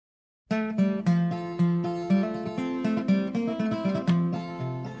As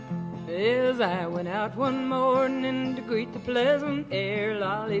I went out one morning to greet the pleasant air,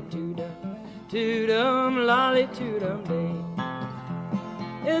 lolly too dum, lolly too dum day.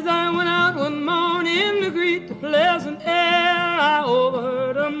 As I went out one morning to greet the pleasant air, I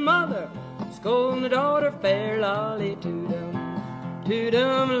overheard a mother scolding the daughter fair, lolly too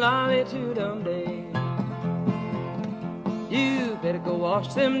dum, lolly too dum day. You better go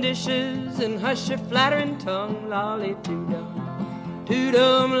wash them dishes and hush your flattering tongue, lolly too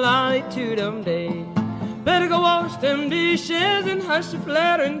dum, lolly too dum day. Better go wash them dishes and hush your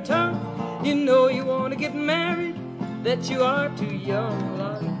flattering tongue. You know you want to get married, that you are too young,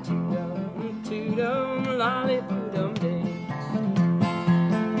 lolly too dum, lolly too dum day.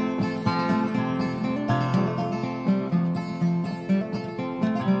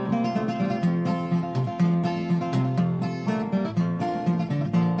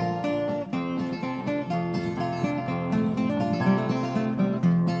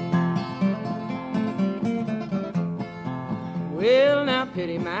 Well, now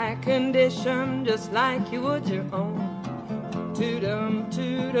pity my condition just like you would your own. Too dum,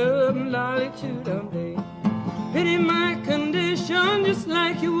 lolly too dum day. Pity my condition just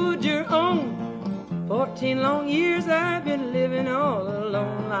like you would your own. 14 long years I've been living all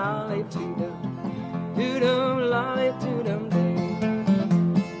alone, lolly too dum, lolly too dum day.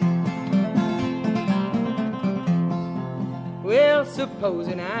 Well,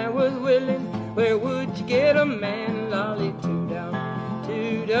 supposing I was willing, where would you get a man, lolly too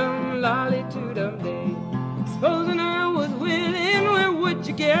dum, lolly too dum day. Supposing I was willing, where would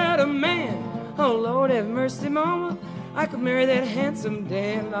you get a man? Oh, Lord have mercy, mama, I could marry that handsome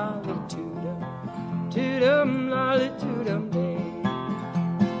Dan, lolly too dum, lolly too dum day.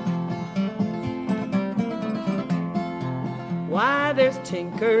 Why, there's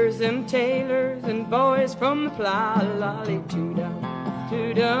tinkers and tailors and boys from the plow, lolly too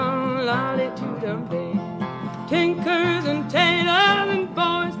dum, lolly too dum day. Tinkers and tailors and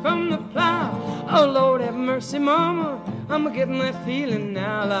boys from the plow. Oh, Lord have mercy, mama, I'm a-getting that feeling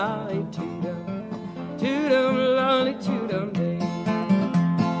now, lolly too dum, lolly too dum day.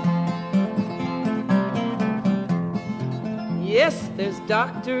 Yes, there's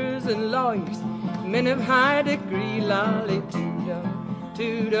doctors and lawyers, men of high degree, lolly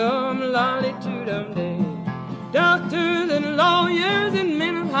too dum, lolly too dum day. Doctors and lawyers and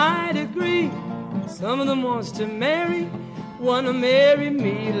men of high degree. Some of them wants to marry, wanna marry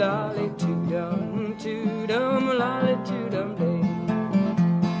me, lolly too dum, lolly too dum day.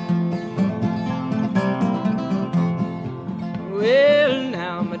 Well,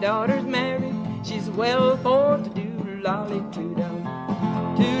 now my daughter's married, she's well for to do, lolly too dum,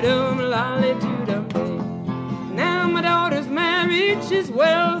 lolly too dum day. Now my daughter's married, she's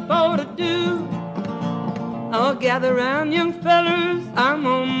well for to do. I'll gather round young fellers, I'm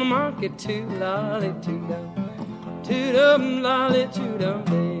on the market too, lolly too dum, lolly too dum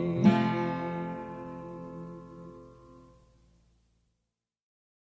day.